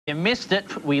You missed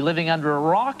it. Were you living under a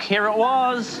rock? Here it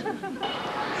was.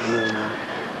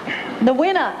 The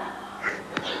winner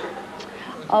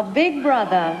of Big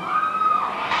Brother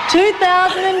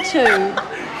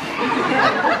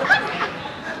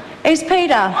 2002 is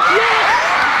Peter.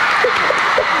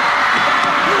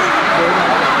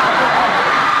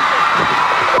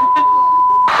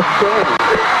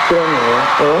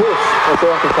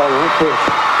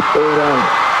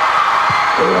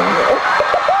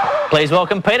 Please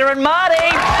welcome Peter and Marty.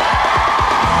 Congratulations.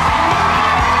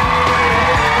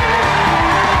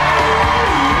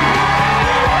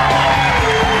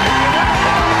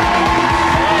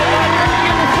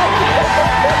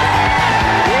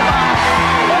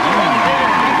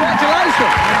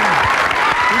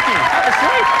 Thank you. Have a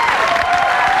seat.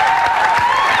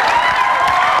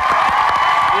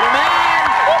 You're the man.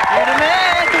 You're the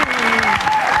man.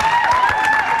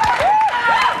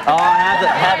 Oh,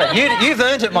 have it. You've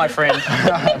earned it, my friend.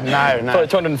 No. Put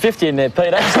 250 in there,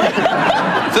 Pete, actually.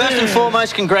 First and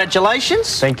foremost,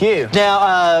 congratulations. Thank you.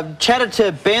 Now, chatted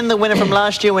to Ben, the winner from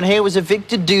last year when he was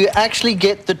evicted. Do you actually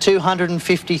get the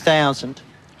 $250,000?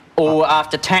 Or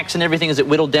after tax and everything, is it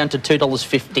whittled down to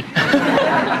 $2.50?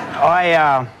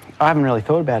 I haven't really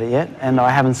thought about it yet, and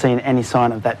I haven't seen any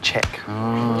sign of that check.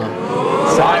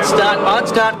 So I'd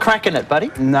start cracking it, buddy.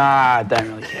 Nah, I don't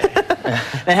really care.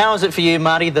 Now, how was it for you,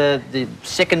 Marty? The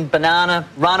second banana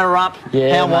runner-up.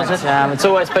 Yeah, how was it? It's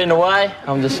always been the way.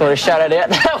 I'm just sort of shut it out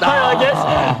that way, I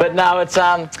guess. But no,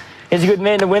 he's a good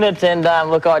man to win it. And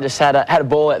look, I just had a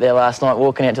ball out there last night,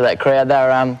 walking out to that crowd. They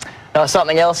were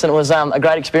something else, and it was a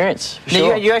great experience. For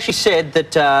sure. You actually said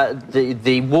that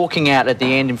the walking out at the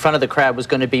end in front of the crowd was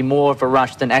going to be more of a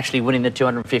rush than actually winning the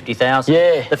 $250,000.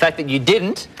 Yeah. The fact that you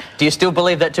didn't, do you still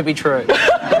believe that to be true?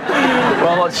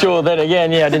 Well, I'm not sure. Then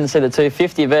again, yeah, I didn't see the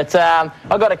 250, but I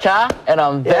got a car, and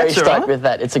I'm very stoked with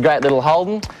that. It's a great little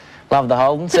Holden. Love the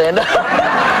Holdens, and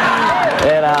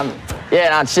yeah,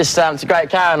 no, it's just it's a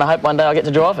great car, and I hope one day I'll get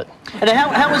to drive it. And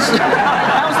how was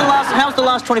the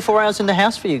last 24 hours in the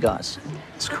house for you guys?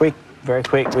 It's quick, very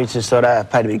quick. We just sort of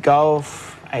played a bit of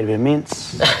golf, ate a bit of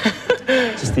mince,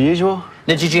 just the usual.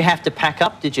 Now, did you have to pack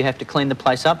up? Did you have to clean the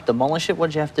place up, demolish it?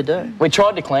 What did you have to do? We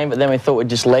tried to clean, but then we thought we'd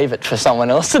just leave it for someone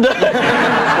else to do.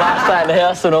 Last day in the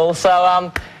house and all.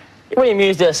 So we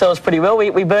amused ourselves pretty well.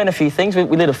 We burned a few things. We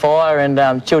lit a fire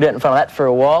and chilled out in front of that for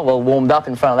a while. Well, warmed up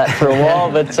in front of that for a while.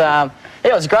 But yeah,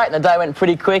 it was great, and the day went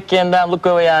pretty quick. And look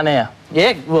where we are now.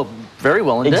 Yeah, well, very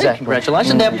well indeed. Exactly.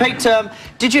 Congratulations. Now, Pete,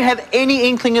 did you have any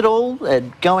inkling at all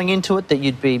going into it that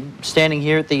you'd be standing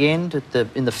here at the end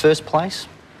in the first place?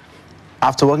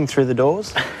 After walking through the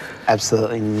doors,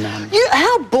 absolutely none.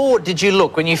 How bored did you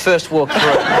look when you first walked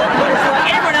through?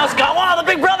 Everyone else going, "Oh, the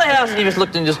Big Brother house," and you just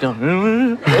looked and just gone.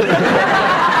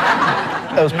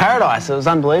 It was paradise. It was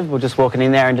unbelievable just walking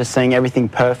in there and just seeing everything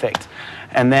perfect.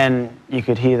 And then you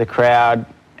could hear the crowd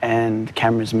and the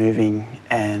cameras moving,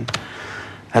 and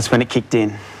that's when it kicked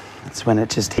in. That's when it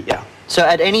just hit you. So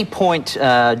at any point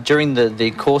during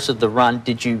the course of the run,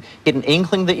 did you get an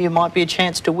inkling that you might be a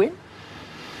chance to win?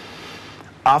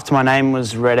 After my name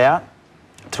was read out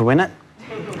to win it,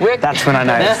 that's when I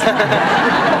noticed.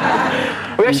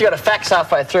 We actually got a fax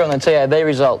halfway through on the TAB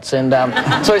results, and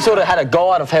so we sort of had a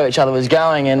guide of how each other was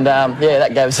going, and yeah,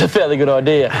 that gave us a fairly good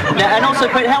idea. Now, and also,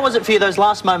 Pete, how was it for you those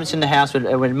last moments in the house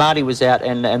when Marty was out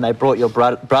and they brought your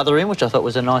brother in, which I thought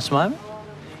was a nice moment?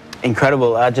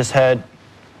 Incredible. I just heard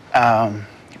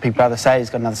Big Brother say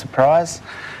he's got another surprise.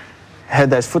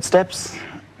 Heard those footsteps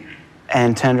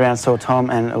and turned around and saw Tom,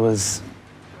 and it was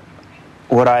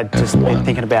what I'd just been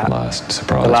thinking about the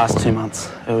last 2 months.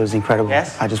 It was incredible.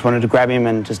 Yes. I just wanted to grab him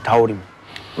and just hold him.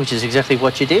 Which is exactly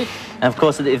what you did. And of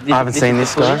course, I haven't seen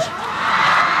this, guys.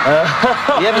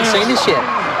 You haven't seen this yet?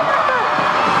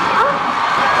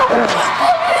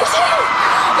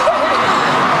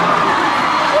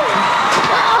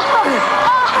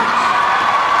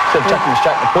 Should have chucked him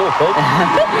straight in the pool, Pete.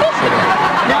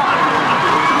 Now,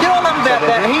 you know what I love about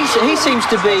that? He seems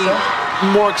to be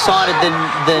more excited than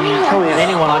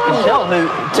anyone I can tell to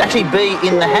actually be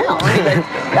in the house.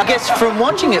 I guess from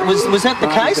watching it, was that the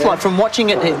case? Like from watching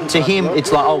it to him,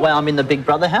 it's like, oh wow, I'm in the Big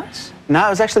Brother house? No,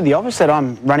 it was actually the opposite.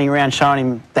 I'm running around showing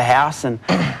him the house and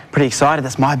pretty excited.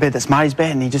 That's my bed, that's Marty's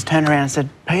bed. And he just turned around and said,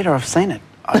 "Peter, I've seen it."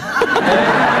 So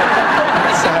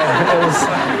it was...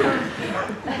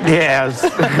 Yeah, it was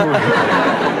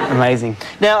amazing.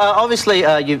 Now, obviously,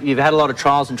 you've had a lot of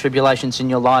trials and tribulations in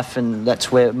your life, and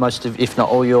that's where most of, if not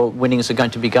all, your winnings are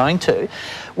going to be going to.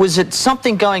 Was it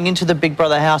something going into the Big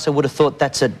Brother house? I would have thought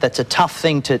that's a tough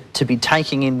thing to be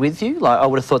taking in with you. Like, I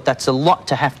would have thought that's a lot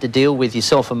to have to deal with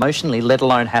yourself emotionally, let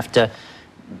alone have to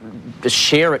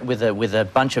share it with a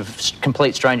bunch of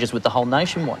complete strangers with the whole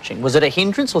nation watching. Was it a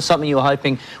hindrance or something you were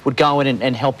hoping would go in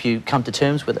and help you come to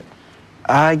terms with it?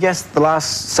 I guess the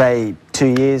last, say,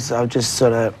 2 years, I've just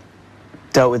sort of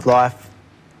dealt with life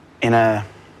in a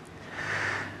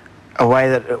way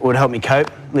that would help me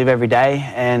cope, live every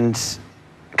day. And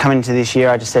coming into this year,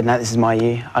 I just said, no, this is my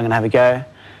year. I'm going to have a go.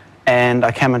 And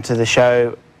I came into the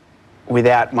show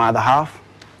without my other half,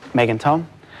 Meg and Tom.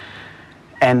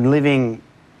 And living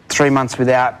 3 months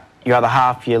without your other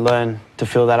half, you learn to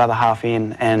fill that other half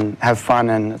in and have fun,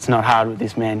 and it's not hard with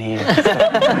this man here.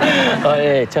 Oh,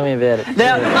 yeah, tell me about it.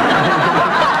 Now,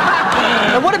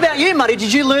 and what about you, Muddy?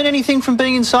 Did you learn anything from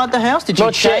being inside the house? Did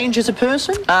you change as a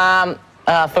person? I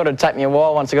thought it'd take me a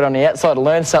while once I got on the outside to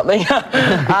learn something.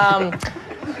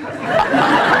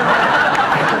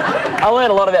 I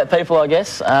learned a lot about people, I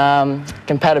guess.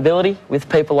 Compatibility with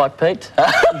people like Pete.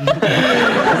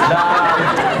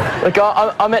 Look,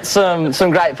 I met some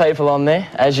great people on there,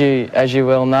 as you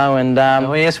well know, and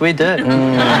oh yes, we do. Yes,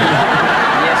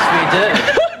 we do.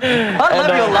 I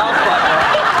love your laugh, by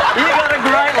the way. You got a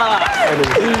great laugh.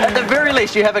 At the very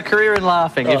least, you have a career in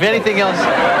laughing. If anything else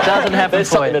doesn't happen there's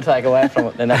for something you. to take away from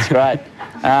it, then that's great.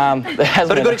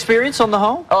 But a good experience on the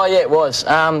whole? Oh yeah, it was.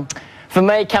 For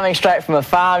me, coming straight from a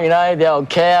farm, you know, the old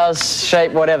cows,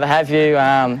 sheep, whatever have you,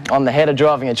 on the header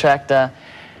driving a tractor,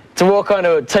 to walk onto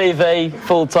a TV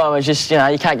full-time is just, you know,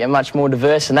 you can't get much more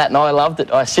diverse than that, and I loved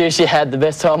it. I seriously had the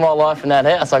best time of my life in that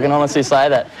house, I can honestly say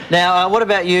that. Now, what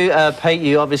about you, Pete?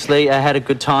 You obviously had a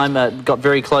good time, got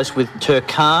very close with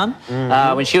Turkhan.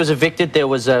 When she was evicted, there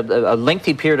was a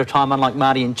lengthy period of time, unlike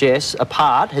Marty and Jess,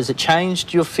 apart. Has it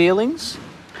changed your feelings?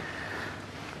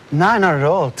 No, not at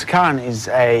all. Turkhan is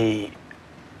a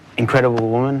incredible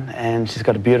woman, and she's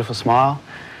got a beautiful smile.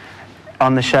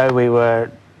 On the show, we were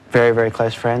very, very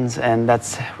close friends, and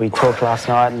we talked last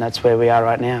night, and that's where we are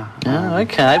right now. Oh,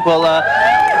 okay. Well,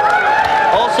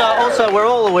 also, we're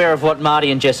all aware of what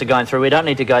Marty and Jess are going through. We don't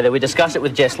need to go there. We discussed it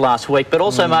with Jess last week. But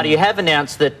also, Marty, you have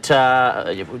announced that,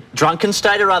 drunken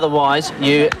state or otherwise,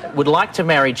 you would like to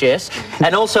marry Jess.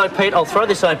 And also, Pete, I'll throw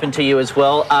this open to you as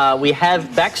well. We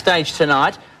have backstage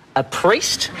tonight a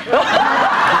priest.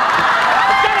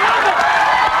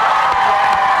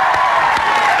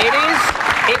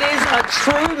 It is a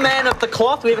true man of the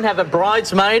cloth. We even have a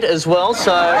bridesmaid as well,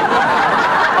 so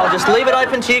I'll just leave it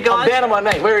open to you guys. I'm down on my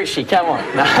knee. Where is she? Come on.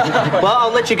 Well,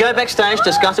 I'll let you go backstage,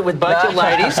 discuss it with both your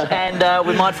ladies, and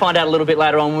we might find out a little bit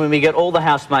later on when we get all the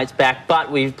housemates back.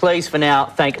 But we please, for now,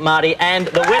 thank Marty and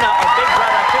the winner of Big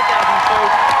Brother 2002,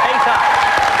 Peter.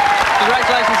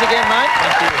 Congratulations again, mate.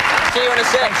 Thank you. See you in a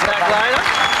sec. Back later.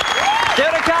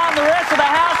 Still to come, the rest of the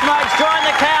housemates join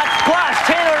the couch, plus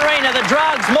Tina Arena, the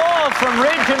drugs, more from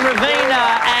Ridge and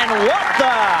Ravina, and what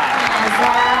the...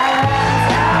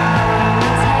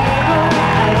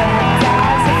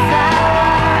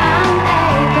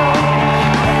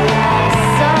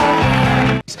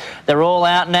 They're all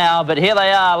out now, but here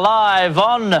they are, live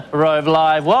on Rove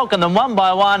Live. Welcome them one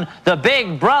by one, the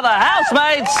Big Brother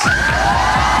housemates.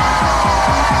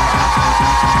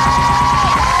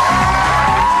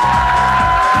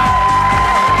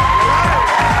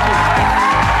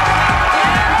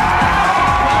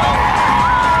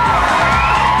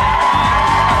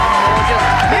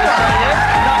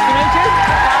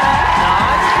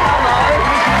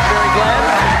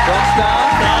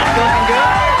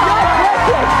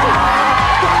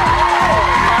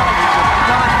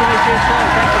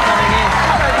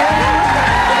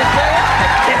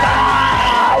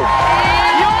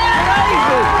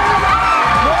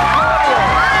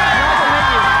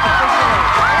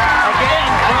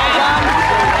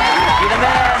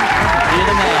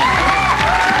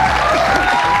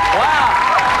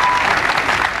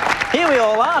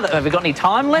 Have we got any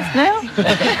time left now?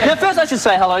 Now, first I should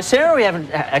say hello, Sarah. We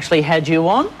haven't actually had you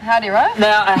on. Howdy, Rove.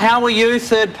 Now, how were you,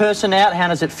 third person out? How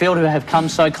does it feel to have come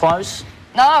so close?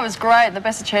 No, it was great. The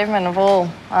best achievement of all,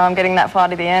 getting that far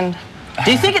to the end.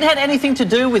 Do you think it had anything to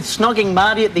do with snogging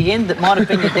Marty at the end that might have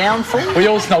been your downfall? We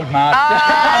all snogged Marty.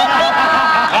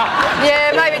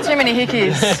 Yeah, maybe too many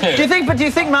hickeys. Do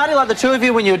you think, Marty, like the two of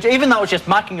you, when you were, even though it was just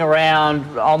mucking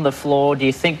around on the floor, do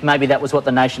you think maybe that was what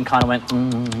the nation kind of went,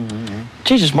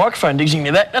 Jesus, microphone digs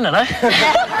into that, I don't know.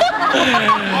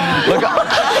 Look,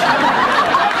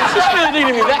 Just really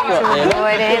digging me back up there.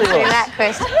 Avoid answering that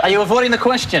question. Are you avoiding the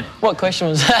question? What question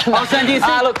was that? I was saying, do you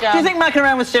think mucking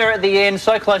around with Sarah at the end,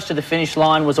 so close to the finish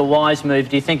line, was a wise move?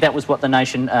 Do you think that was what the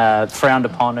nation frowned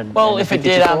upon? Well, if it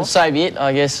did, so be it.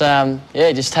 I guess,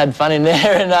 yeah, just had fun in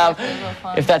there. And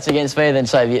if that's against me, then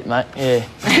so be it, mate. Yeah.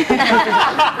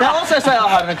 Now, also say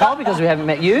hi, Nicole, because we haven't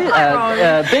met you.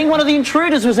 Being one of the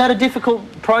intruders, was that a difficult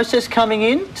process coming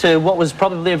in to what was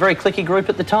probably a very cliquey group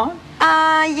at the time?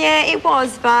 Yeah, it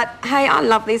was, but hey, I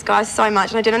love these guys so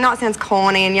much, and I know it sounds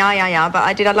corny and but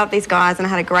I love these guys, and I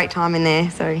had a great time in there,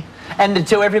 so... And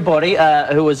to everybody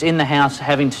who was in the house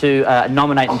having to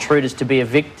nominate intruders to be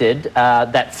evicted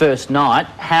that first night,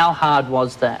 how hard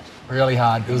was that? Really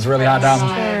hard. It was really hard.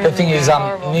 The thing is,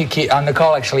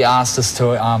 Nicole actually asked us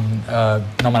to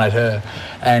nominate her,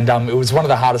 and it was one of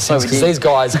the hardest things because these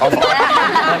guys.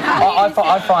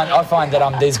 I find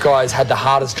that these guys had the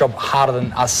hardest job, harder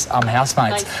than us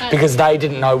housemates, because they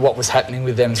didn't know what was happening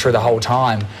with them through the whole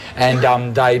time, and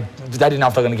they didn't know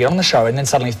if they were going to get on the show, and then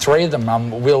suddenly three of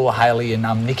them, Will, Hayley, and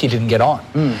Nikki didn't get on,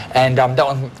 and that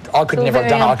one I could never have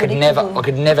done it. I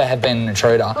could never have been an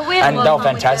intruder, and they were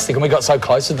fantastic, and we got so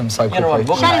close to them so quickly. I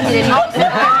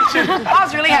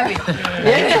was really happy.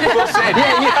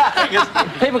 Yeah,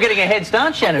 people getting a head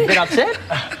start, Shannon, a bit upset?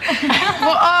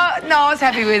 Well, no, I was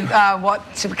happy with what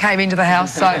came into the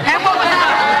house, so... And what was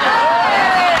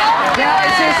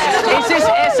Is this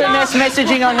SMS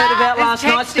messaging I heard about last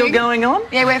night still going on?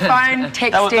 Yeah, we're phone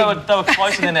texting. They were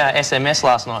closer than our SMS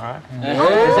last night, right?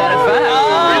 Is that a fact?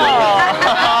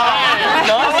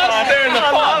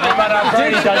 But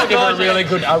Brady does give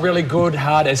a really good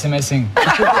hard SMSing.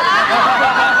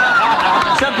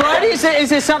 So, Brady, is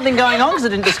there something going on? Because I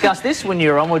didn't discuss this when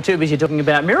you were on. We're too busy talking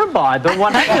about Mirabai, but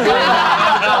what happened?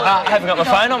 I haven't got my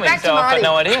phone on me, so I've got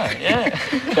no idea. Yeah.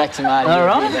 Back to Marty. All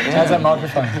right. How's that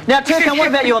microphone? Now, Turkan, what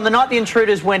about you? On the night the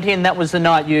intruders went in, that was the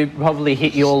night you probably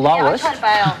hit your lowest. Yeah, I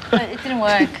tried to bail, but it didn't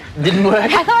work. Didn't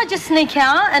work? I thought I'd just sneak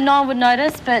out and no one would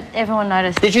notice, but everyone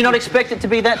noticed. Did you not expect it to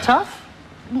be that tough?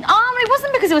 It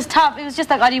wasn't because it was tough. It was just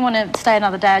like I didn't want to stay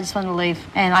another day. I just wanted to leave.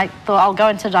 And I thought I'll go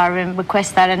into the diary room,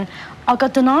 request that, and I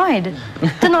got denied.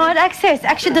 Denied access.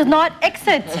 Actually, denied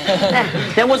exit.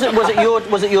 Then was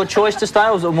it your choice to stay,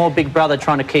 or was it more Big Brother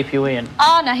trying to keep you in?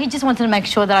 Oh no, he just wanted to make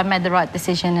sure that I made the right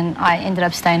decision, and I ended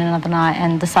up staying another night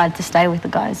and decided to stay with the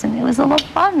guys, and it was a lot of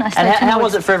fun. And how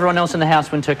was it for everyone else in the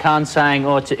house when Turkan's saying,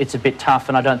 "Oh, it's a bit tough,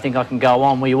 and I don't think I can go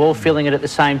on"? Were you all feeling it at the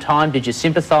same time? Did you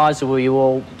sympathise, or were you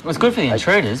all? It was good for the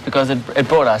intruders because it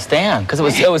brought us down. Because it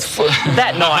was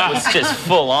that night was just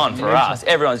full on for us.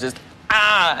 Everyone's just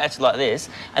actually like this,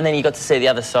 and then you got to see the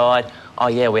other side. Oh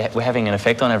yeah, we're having an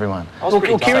effect on everyone. Well,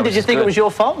 Kieran, did you think it was your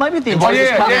fault? Maybe the intruders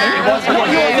coming in. It was not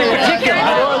yours in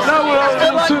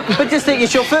particular. But just think,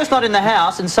 it's your first night in the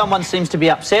house, and someone seems to be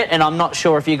upset, and I'm not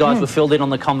sure if you guys were filled in on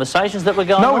the conversations that were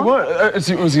going on. No, we weren't.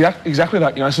 It was exactly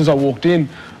that. You know, as soon as I walked in,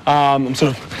 I'm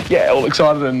sort of all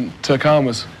excited, and Turkan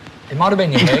was. It might have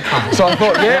been your haircut. So I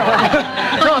thought,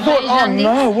 I thought, oh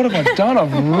no, what have I done?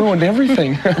 I've ruined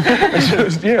everything.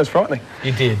 It was frightening.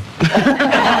 You did.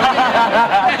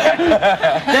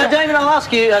 Now, Damon, I'll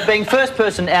ask you, being first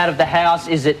person out of the house,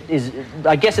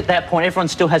 I guess at that point everyone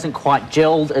still hasn't quite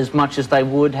gelled as much as they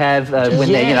would have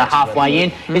when they're halfway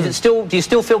in. Is it still? Do you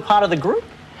still feel part of the group?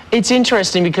 It's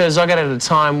interesting because I got it at a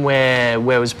time where it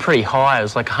was pretty high. It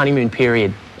was like a honeymoon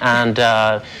period, and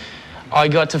I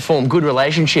got to form good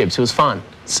relationships. It was fun.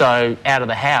 So out of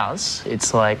the house,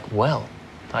 it's like, well,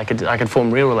 I could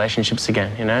form real relationships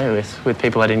again, you know, with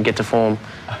people I didn't get to form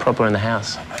proper in the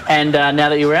house. And now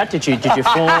that you were out, did you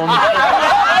form?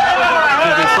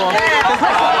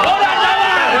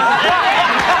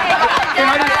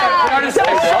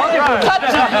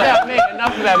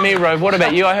 Enough about me, Rove. What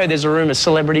about you? I heard there's a rumour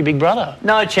Celebrity Big Brother.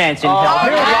 No chance in hell.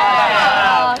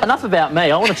 Enough about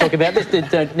me. I want to talk about this.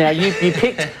 Now, you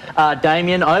picked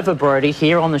Damien over Brody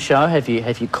here on the show. Have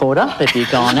you caught up? Have you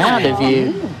gone out?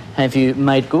 Have you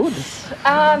made good?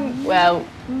 Well,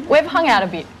 we've hung out a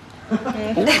bit. A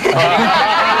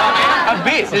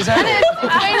bit? Is that It's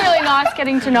been really nice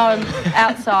getting to know him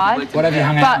outside. What have you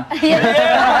hung out?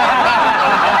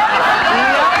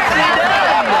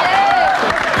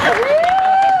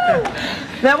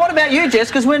 Now, what about you, Jess?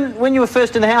 Because when you were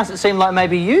first in the house, it seemed like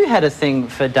maybe you had a thing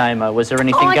for Damo. Was there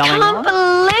anything going on? I can't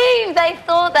believe they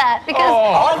thought that, because...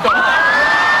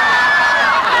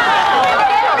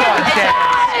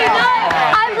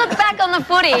 I've looked back on the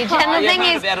footage, and the thing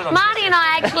is, Marty and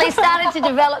I actually started to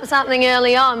develop something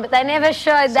early on, but they never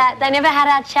showed that. They never had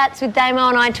our chats with Damo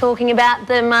and I talking about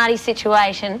the Marty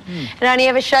situation. It only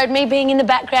ever showed me being in the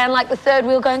background like the third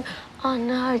wheel going, Oh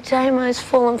no, J-Mo's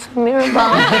fallen for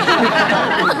Mirabelle.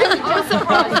 I was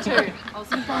surprised too.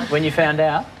 When you found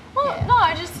out? Well,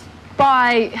 no, just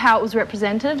by how it was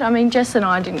represented. I mean, Jess and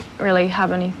I didn't really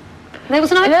have any. There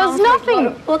was no There was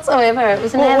nothing whatsoever. It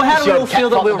was an Well, how do we all Cat feel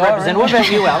that we were got the represented? What about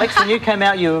you, Alex? When you came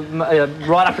out, you were,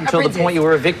 right up until the point you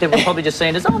were evicted, we're probably just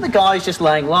seen as, oh, the guy's just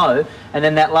laying low. And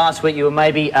then that last week, you were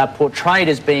maybe portrayed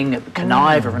as being a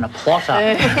conniver and a plotter.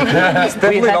 It's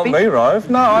definitely not me, Rove.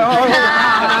 No,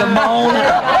 The mole.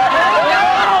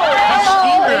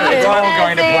 I'm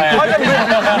going to play.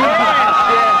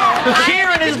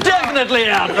 Kieran is definitely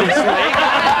out this week.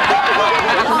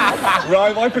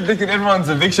 Rove, I predicted everyone's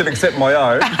eviction except my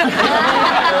own. I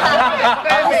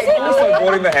also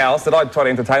bought in the house that I'd try to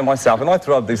entertain myself, and I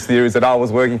threw up these theories that I was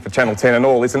working for Channel 10 and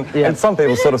all this, and some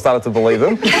people sort of started to believe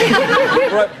them.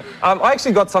 Right, I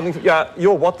actually got something,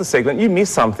 your What The segment, you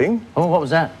missed something. Oh, what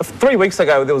was that? 3 weeks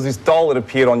ago, there was this doll that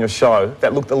appeared on your show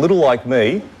that looked a little like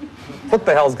me. What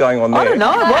the hell's going on there? I don't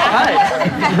know. Well,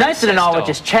 hey, Nathan and I were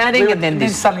just chatting, and then Then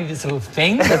this suddenly this little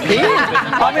thing appeared.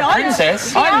 I mean,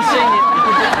 Princess. I hadn't seen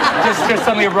it. Just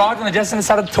suddenly arrived on the desk and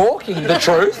started talking the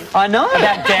truth I know.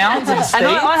 about gowns and steeds. And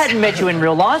I hadn't met you in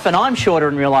real life, and I'm shorter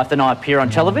in real life than I appear on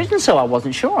television, so I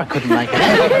wasn't sure. I couldn't make it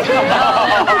out.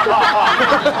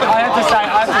 I have to say,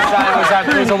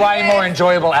 it was a way more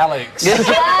enjoyable Alex. Yes.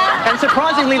 And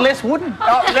surprisingly less wooden.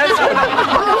 Oh, less wood.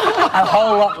 A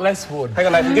whole lot less wood. Hang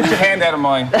on, Nathan, get your hand out of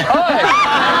mine.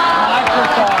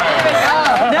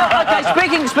 Now, okay,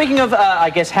 speaking of, I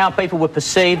guess, how people were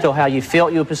perceived or how you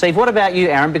felt you were perceived, what about you,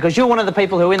 Aaron? Because you're one of the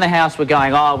people who in the house were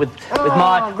going, with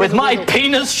my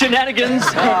penis shenanigans.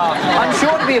 I'm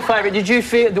sure to be a favourite. Did you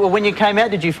feel, when you came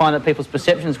out, did you find that people's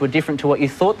perceptions were different to what you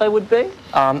thought they would be?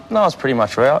 No, I was pretty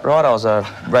much right. I was a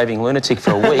raving lunatic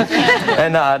for a week.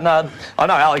 And, no, I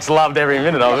know Alex loved every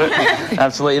minute of it.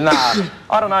 Absolutely. Nah,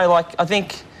 I don't know, like, I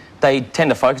think they tend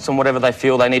to focus on whatever they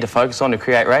feel they need to focus on to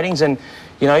create ratings. And,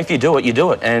 you know, if you do it, you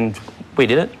do it. And we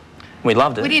did it. We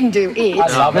loved it. We didn't do it. I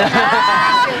love it.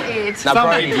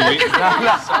 Somebody did it.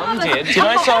 Some did. You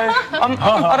know, so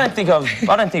I don't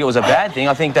think it was a bad thing.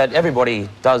 I think that everybody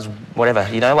does whatever.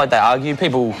 You know, like they argue,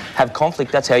 people have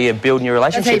conflict. That's how you build new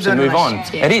relationships and move on.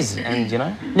 Yeah. It is, and you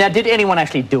know. Now, did anyone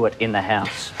actually do it in the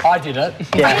house? I did it.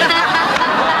 Yeah.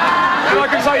 I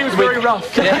can say he was very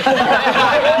rough. You would.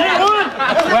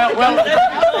 Well,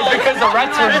 because the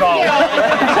rats are involved.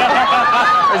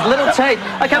 There's little teeth.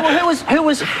 Okay, well, who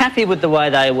was happy with the way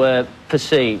they were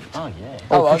perceived? Oh, yeah.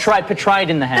 Or portrayed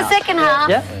in the house? The second half.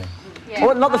 Yeah?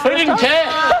 Well, not the first Who didn't care?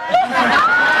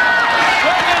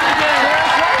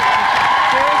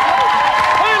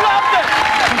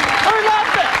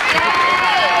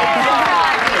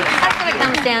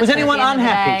 Was anyone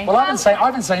unhappy? Well, I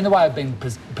haven't seen the way I've been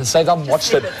perceived. I haven't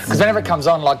watched it because whenever it comes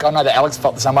on, like I know that Alex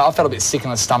felt the same way. I felt a bit sick in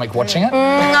the stomach watching it.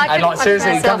 And like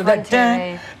seriously, it comes to that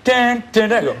dun.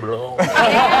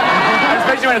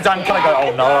 Especially when it's done, kind of go,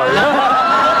 oh no.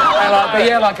 And like, but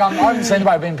yeah, like I haven't seen the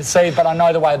way I've been perceived, but I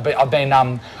know the way I've been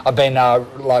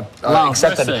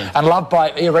accepted and loved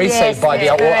by, received by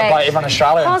everyone in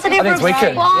Australia. Positive I think it's wicked.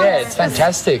 response. Yeah, it's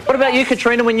fantastic. What about you,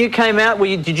 Katrina? When you came out,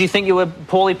 did you think you were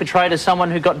poorly portrayed as someone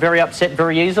who got very upset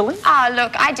very easily? Oh,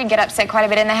 look, I did get upset quite a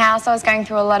bit in the house. I was going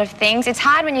through a lot of things. It's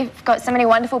hard when you've got so many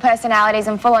wonderful personalities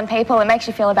and full-on people. It makes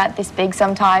you feel about this big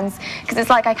sometimes because it's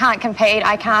like I can't compete.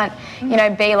 I can't, you know,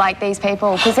 be like these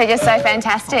people because they're just so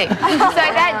fantastic. So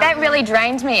that really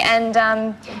drained me, and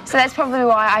so that's probably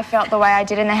why I felt the way I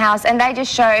did in the house. And they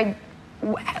just showed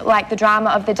like the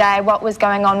drama of the day, what was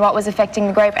going on, what was affecting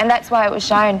the group, and that's why it was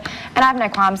shown. And I have no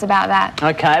qualms about that.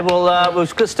 Okay, well, we've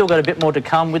still got a bit more to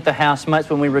come with the housemates.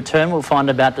 When we return, we'll find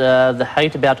about the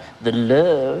hate, about the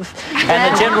love,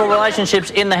 and the general relationships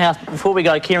in the house. Before we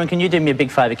go, Kieran, can you do me a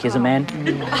big favour, kiss a man?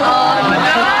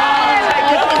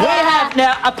 We have,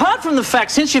 now, apart from the fact,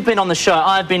 since you've been on the show,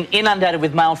 I've been inundated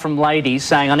with mail from ladies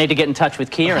saying I need to get in touch with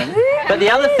Kieran. But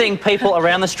the other thing people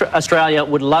around Australia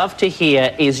would love to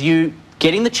hear is you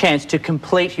getting the chance to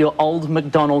complete your old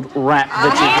McDonald rap that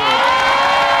you did.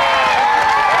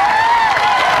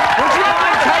 Would you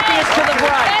mind taking us to the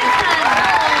break?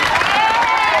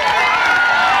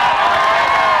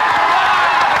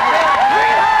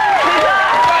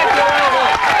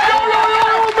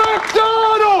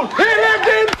 McDonald! He lived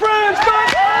in France,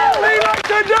 but all he liked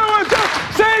to do was just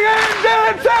sing and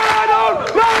dance, and I don't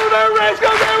know the rest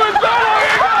because it was so long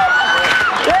ago!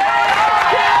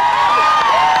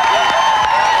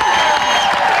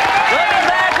 Welcome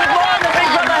back with more of the Big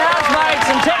Brother housemates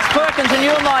and Tex Perkins and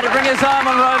you and I to bring us home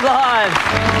on Rove Live.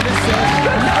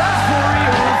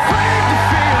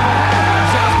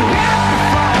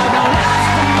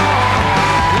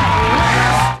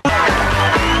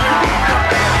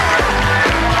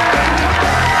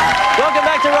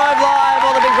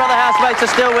 are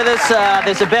still with us.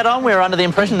 There's a bet on. We're under the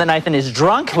impression that Nathan is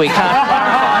drunk. We can't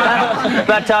clarify that.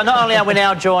 But not only are we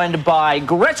now joined by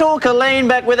Gretel, Colleen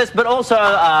back with us, but also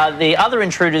the other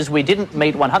intruders we didn't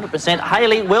meet 100%,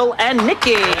 Hayley, Will and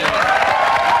Nikki.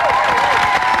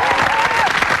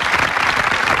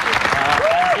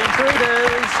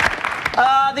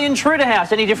 The intruder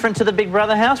house, any different to the Big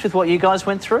Brother house with what you guys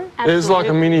went through? It was like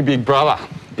a mini Big Brother.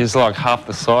 It's like half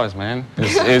the size, man.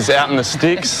 It's out in the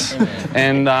sticks,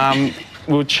 and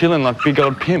we were chilling like big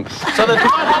old pimps. So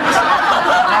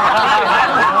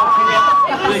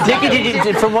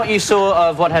Nikki, from what you saw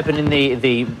of what happened in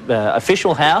the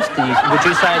official house, would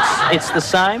you say it's the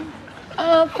same?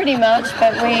 Pretty much,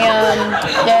 but we,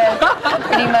 yeah,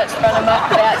 pretty much run them up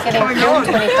without getting filmed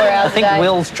 24 hours a day. I think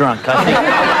Will's drunk, I think.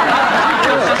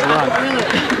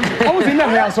 I was in that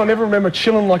house, I never remember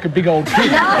chilling like a big old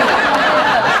pig.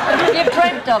 You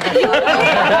dreamt of it.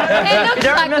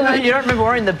 You don't remember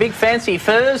wearing the big fancy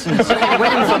furs and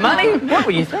winning for money? What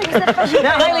were you thinking?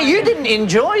 Now, Hayley, you didn't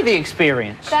enjoy the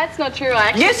experience. That's not true. I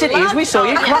actually Yes, it is. We saw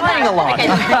you crying a lot. Okay,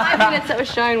 the 5 minutes that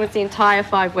was shown was the entire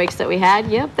 5 weeks that we had.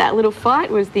 Yep, that little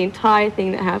fight was the entire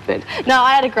thing that happened. No,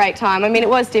 I had a great time. I mean, it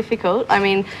was difficult. I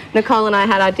mean, Nicole and I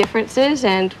had our differences,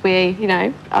 and we're, you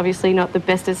know, obviously not the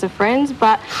bestest of friends,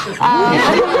 but...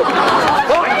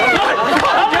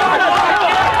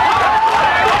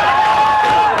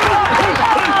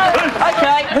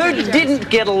 Okay, who didn't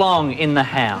get along in the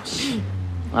house?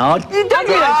 Oh, you don't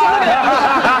get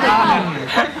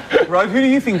Rove, who do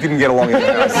you think didn't get along in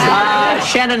the house?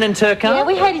 Shannon and Turco. Yeah,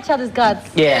 we hate each other's guts.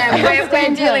 Yeah.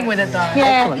 We're dealing with it though.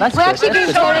 Yeah. That's We're good. actually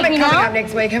doing Tournament now. coming up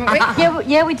next week, haven't we?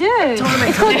 Yeah, we do.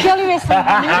 It's called jelly wrestling.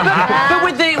 But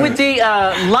with the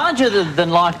larger than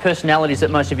life personalities that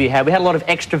most of you had, we had a lot of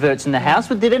extroverts in the house.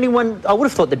 But did anyone? I would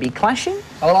have thought they'd be clashing.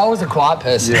 Well, I was a quiet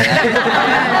person.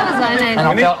 And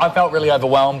I felt really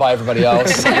overwhelmed by everybody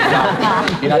else.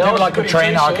 You know, people like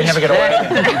Katrina, I could never get away.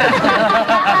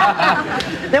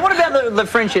 Then what about the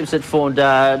friendships that formed?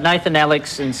 Nathan,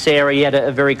 Alex and Sarah, you had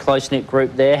a very close-knit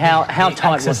group there. How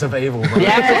tight was it? Axis of evil. The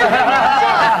axis of evil.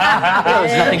 Well,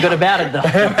 there's nothing good about it, though.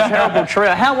 Terrible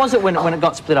trio. How was it when it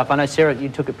got split up? I know, Sarah, you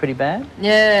took it pretty bad.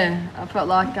 Yeah, I felt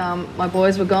like my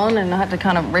boys were gone and I had to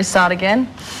kind of restart again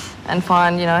and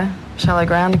find, you know, shallow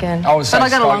ground again. I was so but I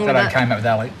got along stoked with that I came out with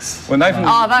Alex. Well, Nathan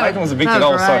was evicted. I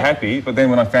was so happy, but then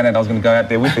when I found out I was going to go out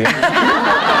there with him...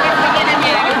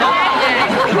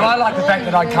 But I like the fact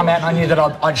that I'd come out and I knew that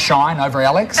I'd shine over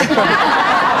Alex. It was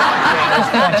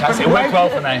fantastic. It worked well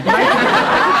for me.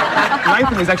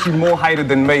 Nathan is actually more hated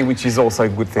than me, which is also a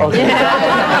good thing.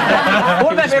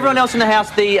 What about everyone else in the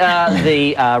house?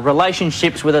 The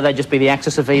relationships, whether they just be the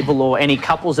axis of evil or any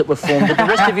couples that were formed, did the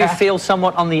rest of you feel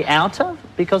somewhat on the outer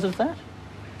because of that?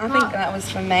 I think that was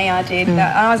for me, I did.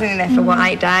 I was in there for,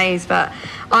 8 days, but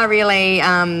I really,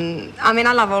 I mean,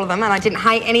 I love all of them and I didn't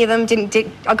hate any of them,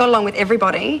 I got along with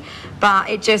everybody, but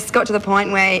it just got to the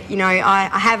point where, you know, I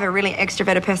have a really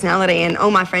extroverted personality and all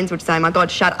my friends would say, my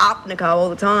God, shut up, Nicole, all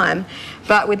the time.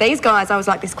 But with these guys, I was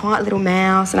like this quiet little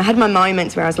mouse and I had my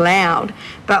moments where I was loud,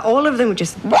 but all of them were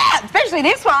just, especially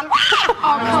this one. Oh,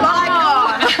 my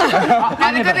God.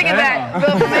 And the good thing about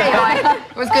well, for me,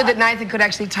 it was good that Nathan could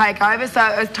actually take over, so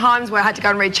it was times where I had to go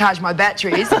and recharge my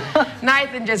batteries.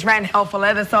 Nathan just ran hell for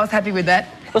leather, so I was happy with that.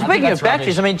 Well, speaking of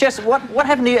batteries, I mean, Jess, what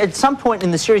happened to you? At some point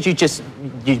in the series, you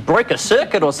broke a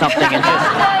circuit or something, and just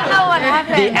I don't know what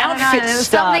happened. the outfit There was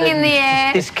started. something in the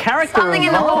air. This character Something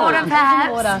in the evolved. water,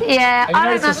 perhaps. Yeah. Have you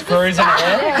noticed the screws in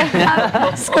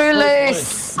there? Screw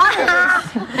loose.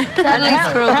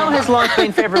 How has life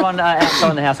been for everyone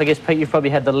outside the house? I guess, Pete, you've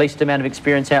probably had the least amount of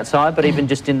experience outside, but even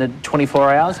just in the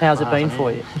 24 hours, how's it been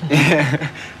for you? Yeah,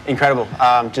 incredible.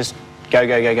 Just go.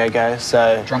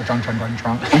 So Drunk.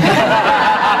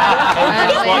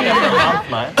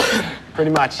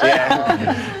 pretty much,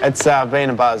 yeah. It's been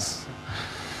a buzz.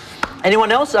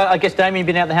 Anyone else? I guess, Damien, you've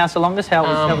been out the house the longest. How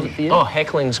was it for you? Oh,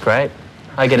 heckling's great.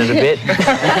 I get it a bit.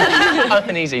 I'm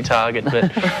an easy target,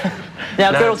 but...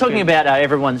 Now, No, Gretel, it's talking good. about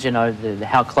everyone's, you know,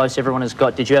 how close everyone has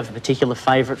got, did you have a particular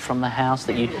favourite from the house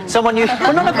that you... Someone you...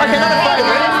 Well, not a favourite.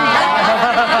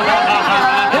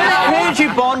 Who did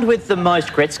you bond with the most,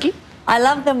 Gretzky? I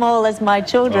love them all as my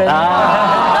children. And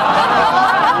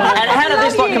how did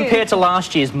this compare to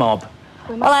last year's mob?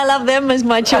 Well, I love them as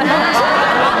my children.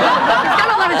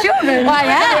 Children. I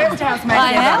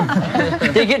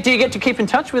am. Do you get to keep in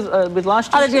touch with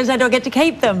last year? Other times I don't get to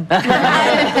keep them.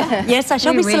 Yes, I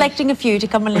shall be selecting a few to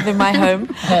come and live in my home.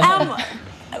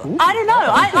 I don't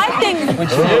know. I think...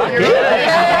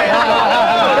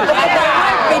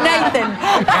 Nathan.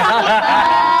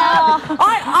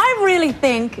 I really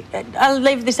think, I'll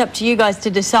leave this up to you guys to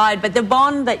decide, but the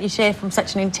bond that you share from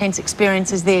such an intense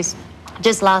experience as this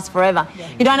just lasts forever.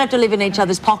 You don't have to live in each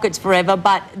other's pockets forever,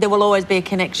 but there will always be a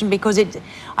connection because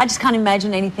I just can't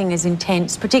imagine anything as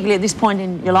intense, particularly at this point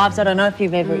in your lives. I don't know if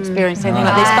you've ever experienced anything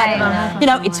like this, but, you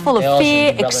know, it's full of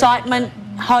fear, excitement,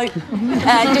 hope,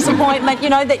 disappointment, you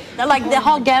know, like the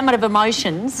whole gamut of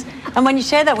emotions. And when you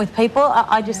share that with people,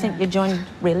 I just think you're joined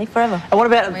really forever. And what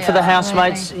about for the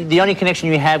housemates? The only connection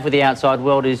you have with the outside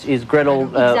world is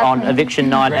Gretel on eviction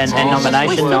night and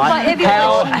nomination night.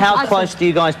 How close do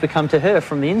you guys become to her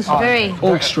from the inside? Very.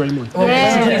 Oh, extremely. She's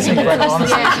the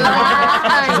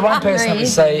one person that we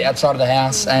see outside of the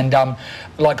house, and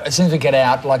like as soon as we get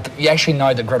out, like you actually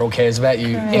know that Gretel cares about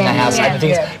you in the house. And the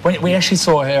thing is, when we actually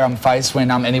saw her face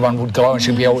when anyone would go, and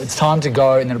she'd be, oh, it's time to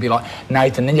go, and then it'll be like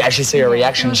Nathan. Then you actually see her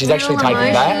reaction. She's actually taken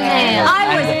back.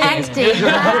 I was acting.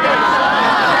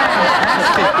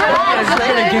 I'm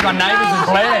going to give my neighbours a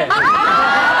glare.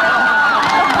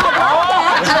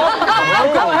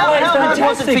 How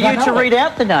was it for you to read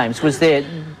out the names? Was there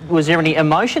any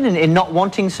emotion in not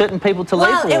wanting certain people to leave?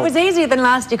 Well, it was easier than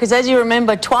last year because, as you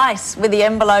remember, twice with the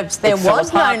envelopes there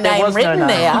was no name written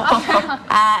there.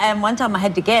 And one time I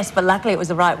had to guess, but luckily it was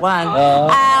the right one.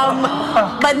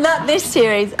 But not this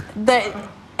series.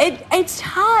 It's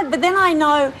hard, but then I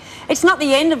know it's not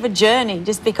the end of a journey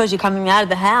just because you're coming out of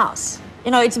the house. You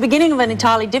know, it's the beginning of an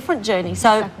entirely different journey.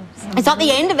 So it's not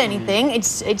the end of anything.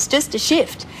 It's just a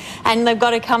shift. And they've got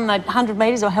to come the 100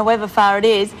 metres or however far it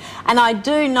is. And I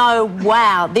do know,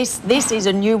 wow, this is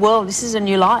a new world. This is a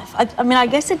new life. I mean, I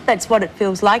guess that's what it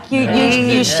feels like.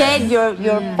 You shed your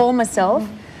former self,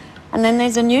 and then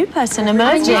there's a new person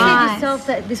emerging. You said yourself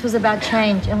that this was about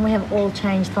change, and we have all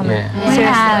changed from it. Seriously.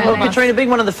 Well, Katrina, being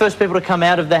one of the first people to come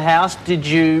out of the house, did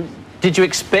you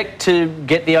expect to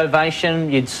get the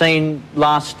ovation? You'd seen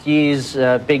last year's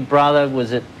Big Brother.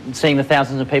 Was it seeing the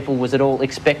thousands of people? Was it all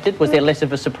expected? Was there less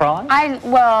of a surprise?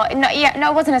 No,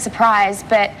 it wasn't a surprise,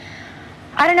 but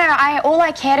I don't know. All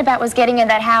I cared about was getting in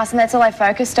that house, and that's all I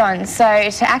focused on. So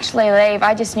to actually leave,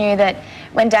 I just knew that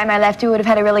when Damo left, we would have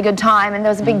had a really good time, and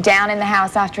there was a big down in the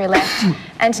house after he left.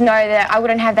 And to know that I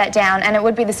wouldn't have that down, and it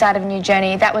would be the start of a new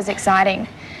journey, that was exciting,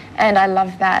 and I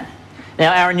loved that.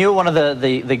 Now, Aaron, you were one of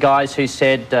the guys who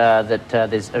said that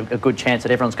there's a good chance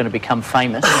that everyone's going to become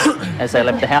famous as they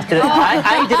left the house. Did it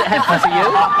happen for you?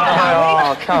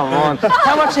 Oh, come on.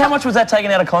 How much was that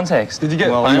taken out of context? Did you get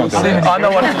famous? I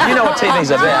know you know what TV's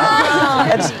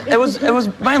about. It was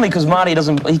mainly because Marty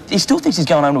he still thinks he's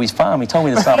going home to his farm. He told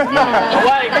me this afternoon.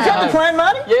 Wait, is that the plan,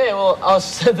 Marty? Yeah, well, I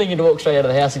was thinking to walk straight out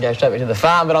of the house and go straight back to the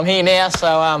farm, but I'm here now,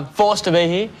 so I'm forced to be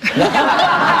here.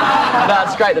 No,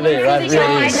 it's great to be here, right? It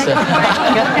really is.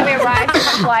 And we arrived on a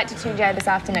flight to 2J this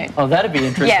afternoon. Oh, that'd be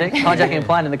interesting. Yeah. Hijacking a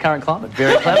plane in the current climate.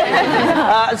 Very clever.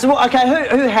 Okay,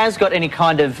 who has got any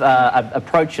kind of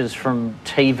approaches from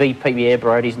TV? PBR,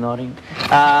 Brody's nodding.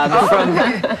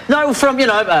 From you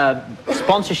know,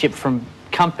 sponsorship from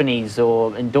companies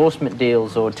or endorsement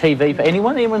deals or TV.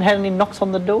 Anyone had any knocks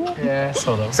on the door? Yeah,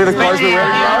 sort of. See the clothes we're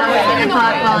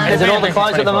wearing? Is it all the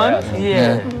clothes at the moment?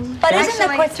 Yeah. But isn't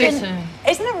the question...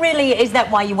 Isn't it really, is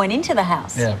that why you went into the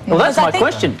house? Yeah. Well, that's my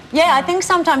question. Yeah, I think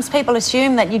sometimes people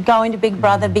assume that you'd go into Big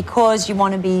Brother because you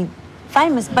want to be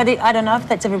famous, but I don't know if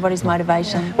that's everybody's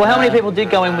motivation. Well, how many people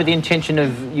did go in with the intention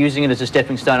of using it as a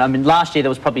stepping stone? I mean, last year there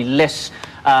was probably less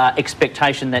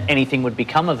expectation that anything would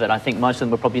become of it. I think most of them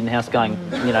were probably in the house going,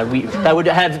 you know, they would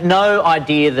have no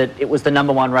idea that it was the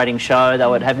 #1 rating show. They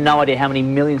would have no idea how many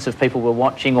millions of people were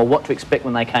watching or what to expect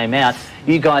when they came out.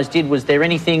 You guys did. Was there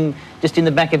anything just in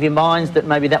the back of your minds that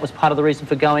maybe that was part of the reason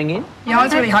for going in? Yeah, I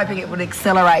was really hoping it would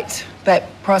accelerate that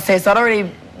process. I'd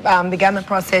already begun the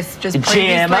process just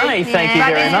previously. GMA, thank you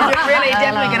very much. It's really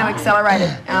definitely going to accelerate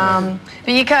it.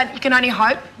 But you can only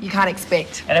hope, you can't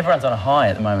expect. And everyone's on a high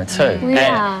at the moment too.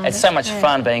 Yeah. And it's so much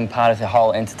fun being part of the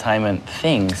whole entertainment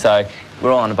thing. So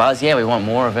we're all on a buzz. Yeah, we want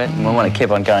more of it, and we want to keep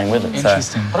on going with it.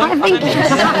 Interesting. I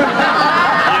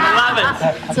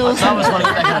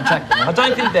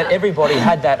don't think that everybody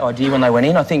had that idea when they went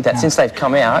in. I think that since they've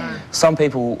come out, some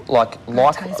people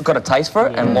got a taste for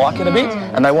it and like it a bit,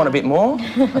 and they want a bit more.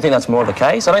 I think that's more of the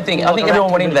case. I think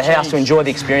everyone went into the house to enjoy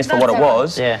the experience for what it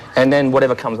was, and then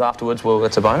whatever comes afterwards, well,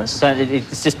 that's a bonus. So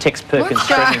it's just Tex Perkins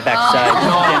streaming backstage.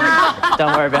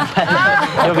 Don't worry about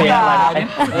that. You'll be out later.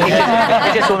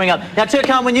 We're just warming up. Now,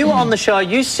 Turkan, when you were on the show,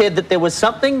 you said that there was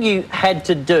something you had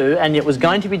to do, and it was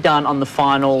going to be done on the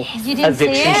final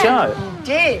eviction show.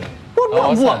 Did.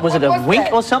 What was it? A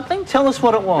wink or something? Tell us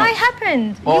what it was. What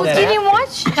happened? Oh, You didn't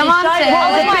watch? Come on,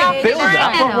 What build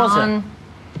up? What was it?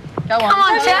 Come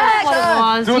on, Jack. What it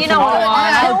was. You know what it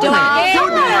was. Do it.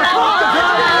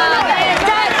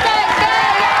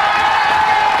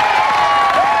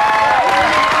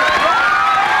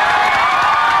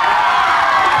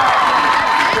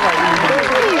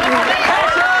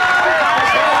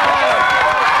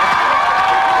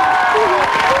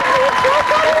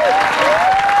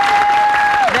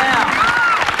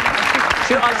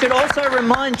 should also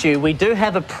remind you, we do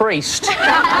have a priest.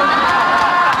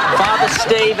 Father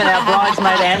Steve and our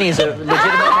bridesmaid Annie is a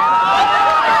legitimate...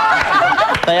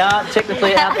 They are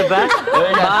technically out the back.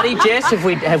 Marty, Jess, have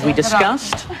we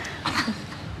discussed?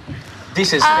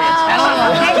 This is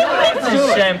fantastic. This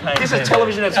is champagne. This is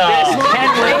television at its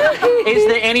best. Is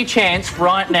there any chance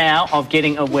right now of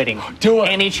getting a wedding? Do it.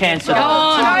 Any chance at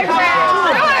all? I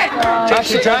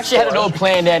actually had it all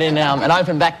planned out in an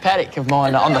open back paddock of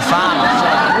mine on the farm.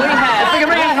 We have. If we can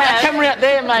bring a camera out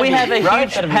there, maybe. We have a Rove,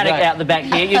 huge that'd be paddock great. out the back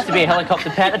here. It used to be a helicopter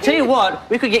pad. I tell you what,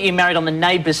 we could get you married on the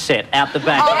Neighbours set out the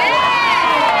back.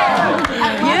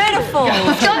 Beautiful.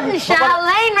 Scott and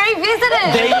Charlene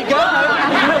revisited. There you go.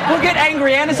 We'll get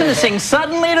Angry Anderson to sing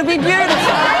Suddenly It'll Be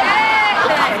Beautiful.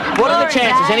 What are the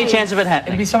chances? Any chance of it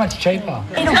happening? It'd be so much cheaper.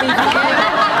 It'll be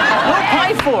We'll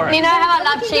pay for it. You know how I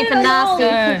love cheap and nasty.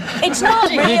 It's not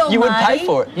real, You would pay mate.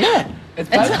 for it. Yeah. It's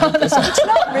not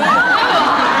real.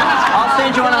 I'll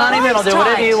send you on a honeymoon. I'll do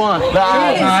whatever you want.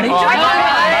 Cheers, Marty.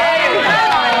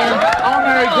 I'll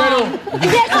marry Gretel.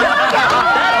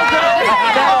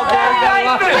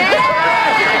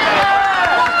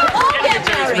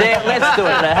 Yeah, let's do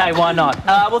it. Hey, why not?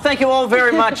 Well, thank you all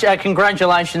very much.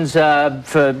 Congratulations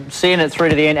for seeing it through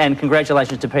to the end, and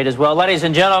congratulations to Pete as well. Ladies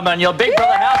and gentlemen, your Big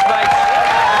Brother housemates.